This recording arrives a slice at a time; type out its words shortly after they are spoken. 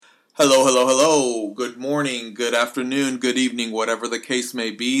Hello, hello, hello. Good morning, good afternoon, good evening, whatever the case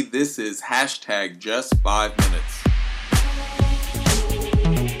may be. This is hashtag just 5 minutes.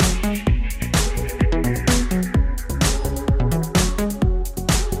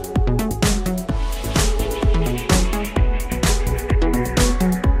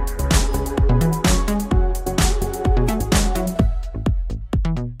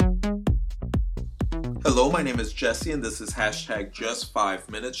 Hello, my name is Jesse, and this is hashtag just 5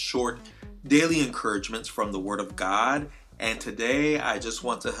 minutes, short daily encouragements from the Word of God. And today I just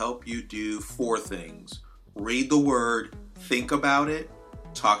want to help you do 4 things. Read the Word, think about it,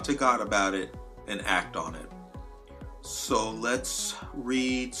 talk to God about it, and act on it. So let's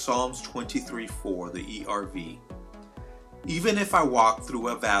read Psalms 23:4, the ERV. Even if I walk through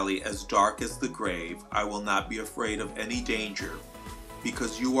a valley as dark as the grave, I will not be afraid of any danger,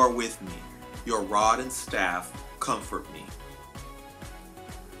 because you are with me. Your rod and staff comfort me.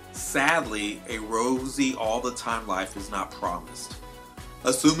 Sadly, a rosy all-the-time life is not promised.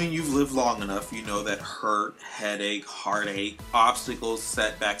 Assuming you've lived long enough, you know that hurt, headache, heartache, obstacles,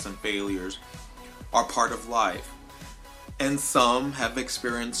 setbacks, and failures are part of life. And some have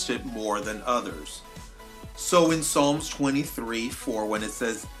experienced it more than others. So in Psalms 23:4, when it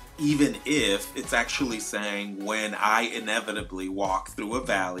says, even if, it's actually saying, when I inevitably walk through a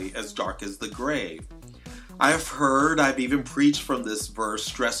valley as dark as the grave. I've even preached from this verse,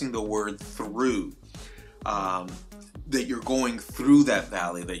 stressing the word through, that you're going through that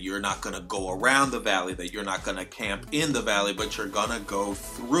valley, that you're not going to go around the valley, that you're not going to camp in the valley, but you're going to go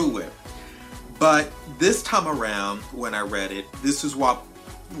through it. But this time around, when I read it, this is what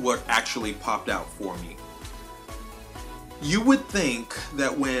actually popped out for me. You would think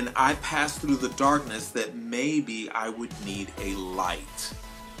that when I pass through the darkness that maybe I would need a light.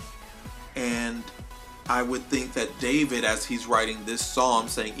 And I would think that David, as he's writing this psalm,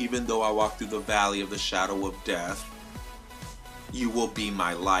 saying, even though I walk through the valley of the shadow of death, you will be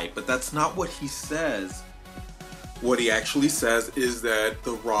my light. But that's not what he says. What he actually says is that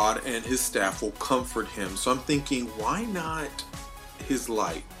the rod and his staff will comfort him. So I'm thinking, why not his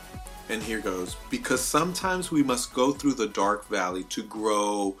light? And here goes. Because sometimes we must go through the dark valley to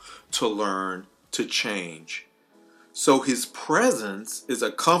grow, to learn, to change. So his presence is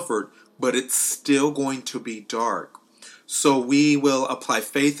a comfort, but it's still going to be dark. So we will apply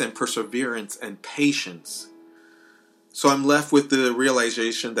faith and perseverance and patience. So I'm left with the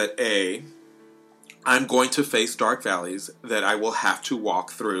realization that A, I'm going to face dark valleys that I will have to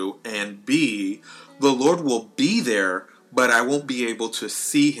walk through. And B, the Lord will be there, but I won't be able to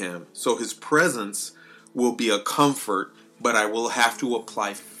see him. So his presence will be a comfort, but I will have to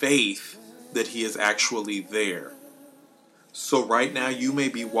apply faith that he is actually there. So right now you may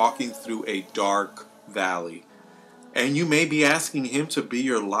be walking through a dark valley, and you may be asking him to be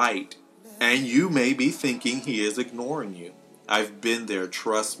your light, and you may be thinking he is ignoring you. I've been there,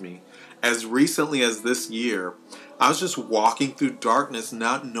 trust me. As recently as this year, I was just walking through darkness,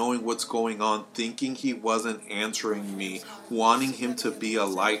 not knowing what's going on, thinking he wasn't answering me, wanting him to be a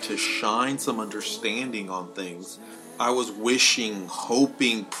light, to shine some understanding on things. I was wishing,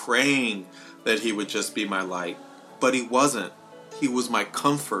 hoping, praying that he would just be my light. But he wasn't. He was my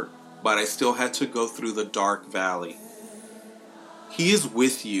comfort, but I still had to go through the dark valley. He is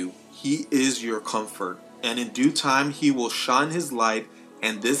with you. He is your comfort. And in due time, he will shine his light,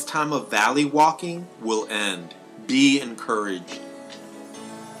 and this time of valley walking will end. Be encouraged.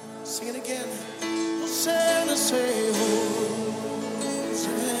 Sing it again. Hosanna, say,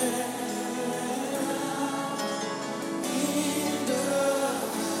 Hosanna. In the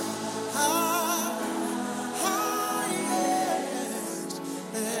highest,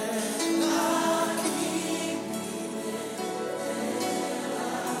 and our King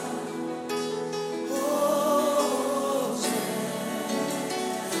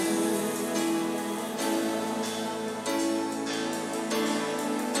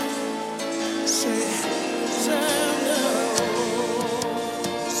say, Hosanna,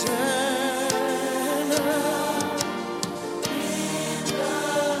 Hosanna, in the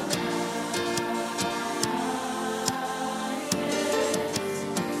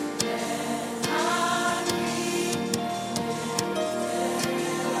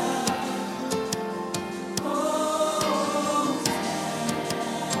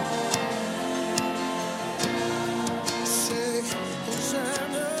say,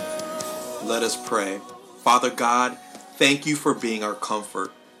 Hosanna. Let us pray. Father God, thank you for being our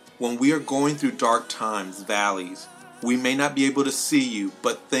comfort. When we are going through dark times, valleys, we may not be able to see you,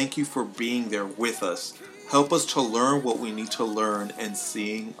 but thank you for being there with us. Help us to learn what we need to learn and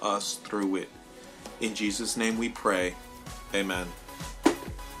seeing us through it. In Jesus' name we pray. Amen.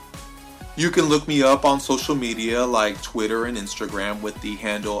 You can look me up on social media like Twitter and Instagram with the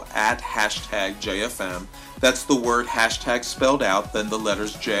handle at #JFM. That's the word hashtag spelled out, then the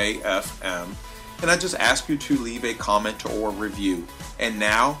letters JFM. And I just ask you to leave a comment or review. And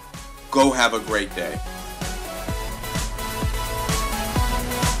now, go have a great day.